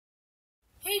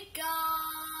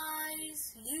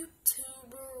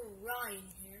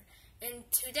and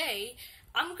today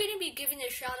I'm going to be giving a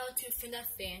shout out to Fnaf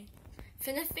Fan.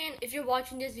 Fnaf Fan, if you're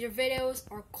watching this, your videos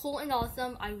are cool and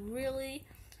awesome. I really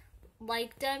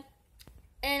like them.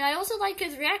 And I also like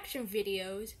his reaction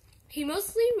videos. He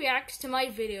mostly reacts to my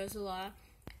videos a lot.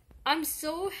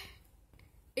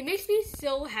 It makes me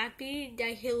so happy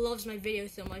that he loves my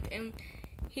videos so much and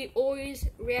he always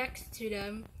reacts to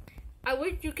them. I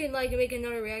wish you can make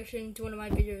another reaction to one of my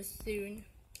videos soon.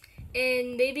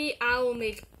 And maybe I will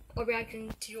make a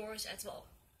reaction to yours as well.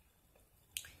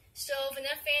 So,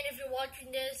 Fnaf Fan, if you're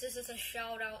watching this is a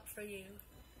shout out for you.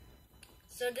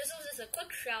 So this was just a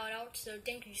quick shout out, so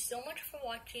thank you so much for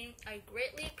watching. I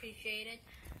greatly appreciate it.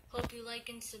 Hope you like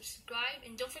and subscribe.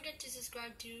 And don't forget to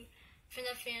subscribe to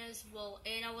Fnaf Fan as well.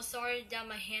 And I was sorry that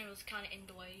my hand was kind of in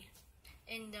the way.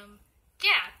 And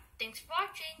yeah, thanks for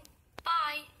watching.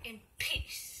 Bye and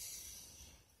peace.